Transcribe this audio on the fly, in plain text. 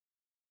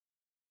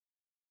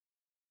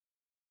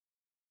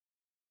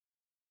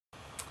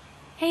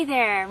Hey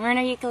there,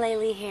 Myrna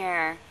Ukulele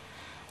here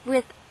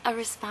with a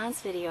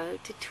response video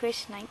to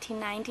Twish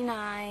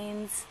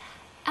 1999's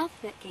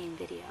alphabet game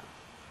video.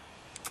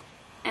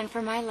 And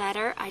for my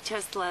letter, I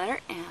chose the letter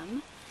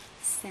M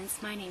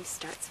since my name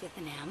starts with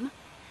an M.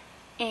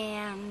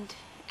 And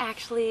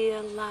actually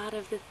a lot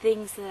of the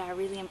things that are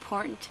really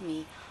important to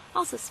me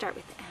also start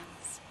with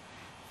M's.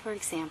 For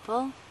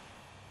example,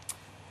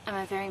 I'm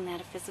a very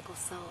metaphysical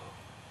soul.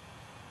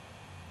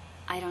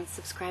 I don't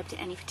subscribe to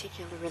any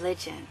particular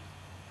religion,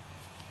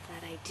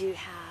 but I do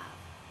have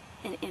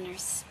an inner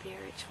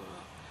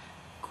spiritual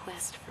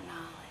quest for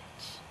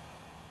knowledge.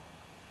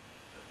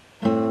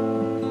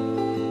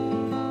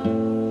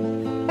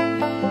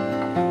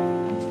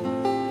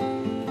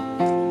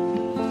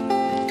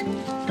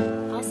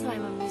 Also,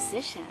 I'm a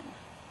musician,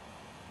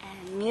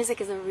 and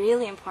music is a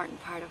really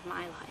important part of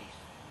my life,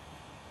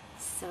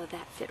 so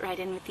that fit right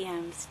in with the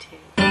M's too.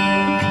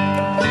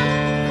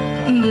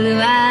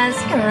 Blue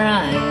eyes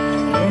cry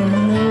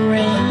in the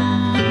rain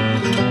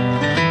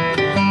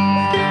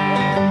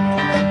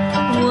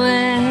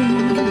when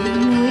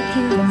we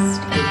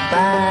kissed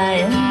goodbye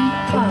and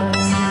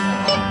parted.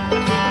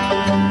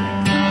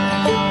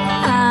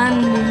 I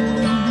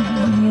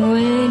knew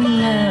we'd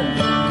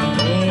never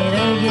meet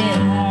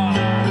again.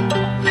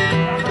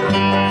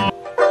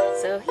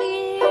 So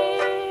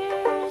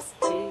here's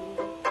to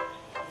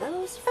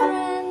those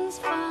friends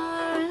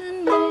far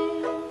and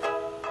near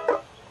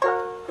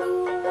who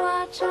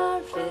watch our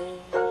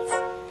vids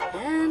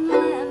and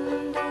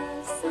lend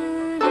us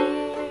an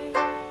ear.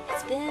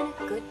 It's been a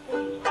good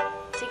thing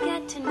to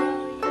get to know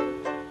you.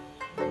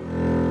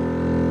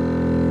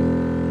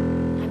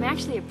 I'm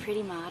actually a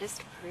pretty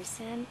modest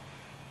person,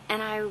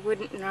 and I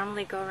wouldn't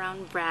normally go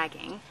around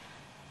bragging,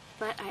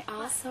 but I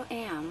also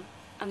am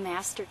a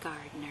master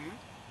gardener.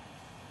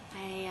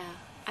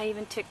 I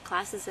even took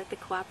classes at the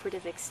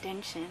Cooperative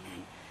Extension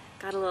and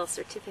got a little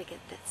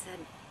certificate that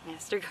said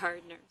Master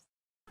Gardener.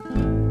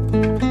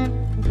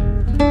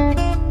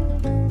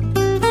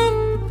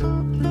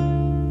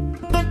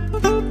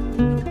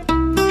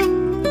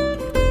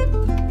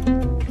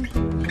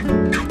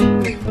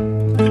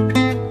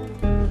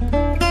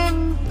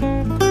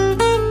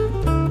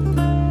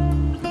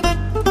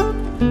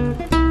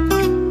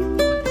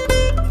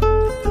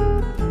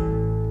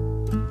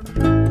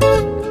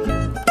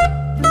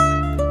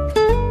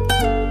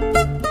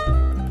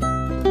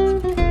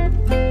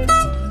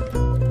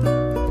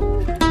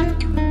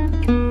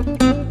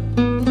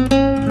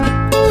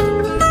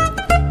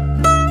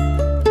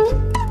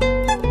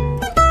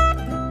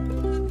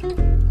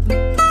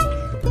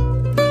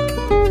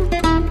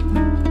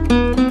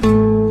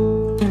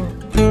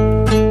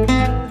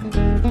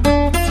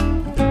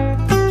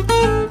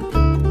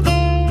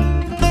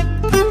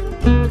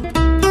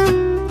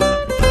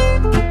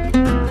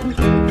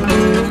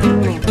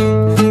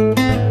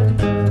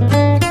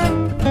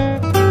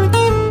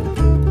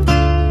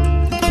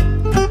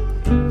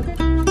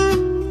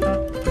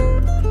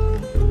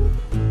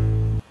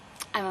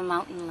 I'm a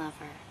mountain lover.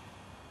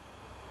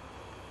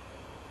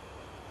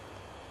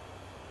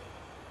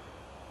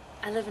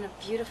 I live in a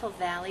beautiful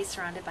valley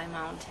surrounded by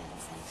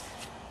mountains, and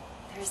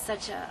there's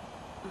such a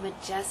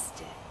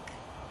majestic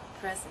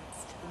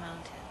presence to the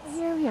mountains.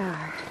 Here we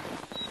are.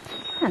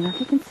 I don't know if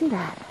you can see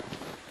that.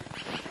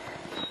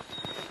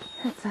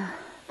 That's a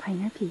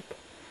Pioneer Peak.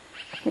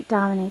 It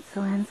dominates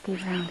the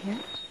landscape around here,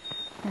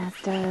 as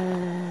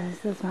does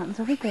those mountains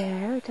over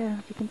there, which I don't know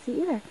if you can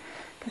see either,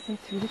 because they're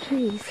through the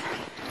trees.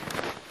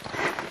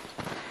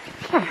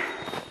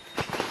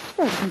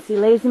 So you can see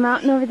Lazy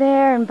Mountain over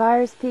there, and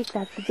Byers Peak,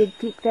 that's the big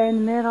peak there in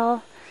the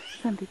middle.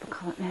 Some people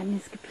call it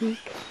Matanuska Peak.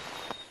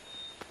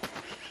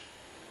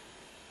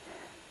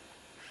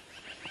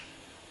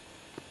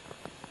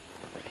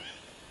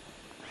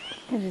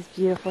 It is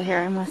beautiful here,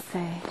 I must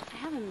say. I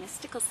have a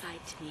mystical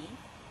side to me.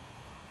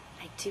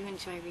 I do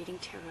enjoy reading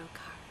tarot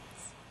cards.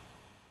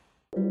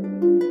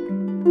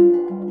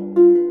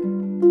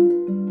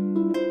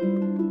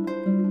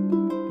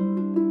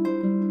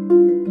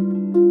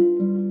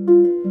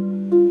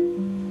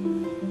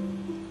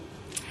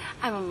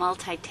 I'm a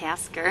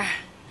multitasker.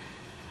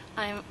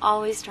 I'm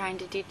always trying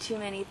to do too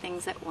many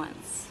things at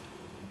once.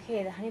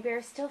 Okay, the honey bear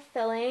is still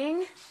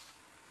filling,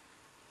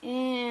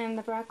 and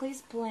the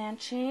broccoli's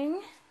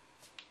blanching.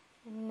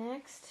 And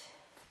next,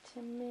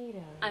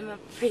 tomatoes. I'm a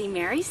pretty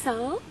merry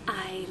soul.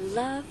 I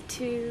love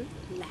to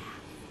laugh.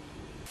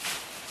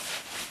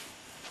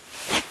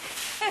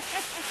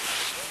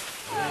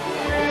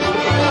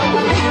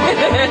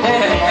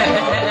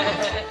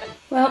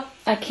 Well,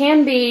 I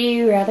can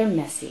be rather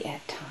messy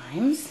at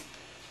times.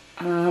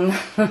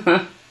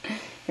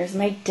 Here's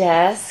my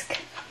desk.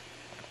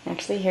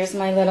 Actually, here's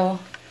my little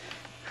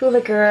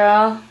hula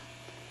girl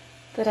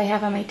that I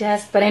have on my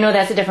desk, but I know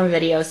that's a different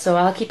video, so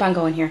I'll keep on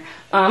going here.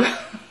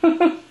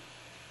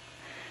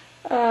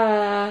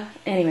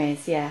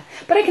 Anyways, yeah.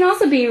 But I can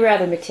also be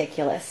rather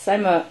meticulous.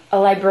 I'm a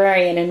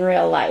librarian in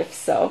real life,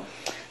 so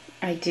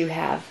I do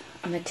have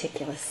a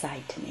meticulous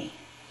side to me.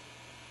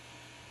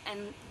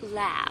 And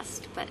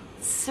last, but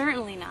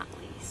certainly not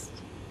least,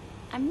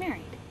 I'm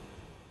married.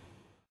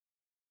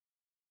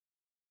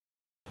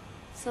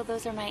 So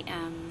those are my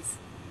M's.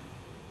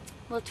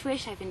 Well,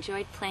 Twish, I've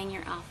enjoyed playing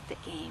your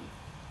alphabet game.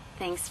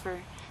 Thanks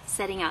for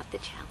setting out the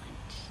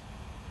challenge.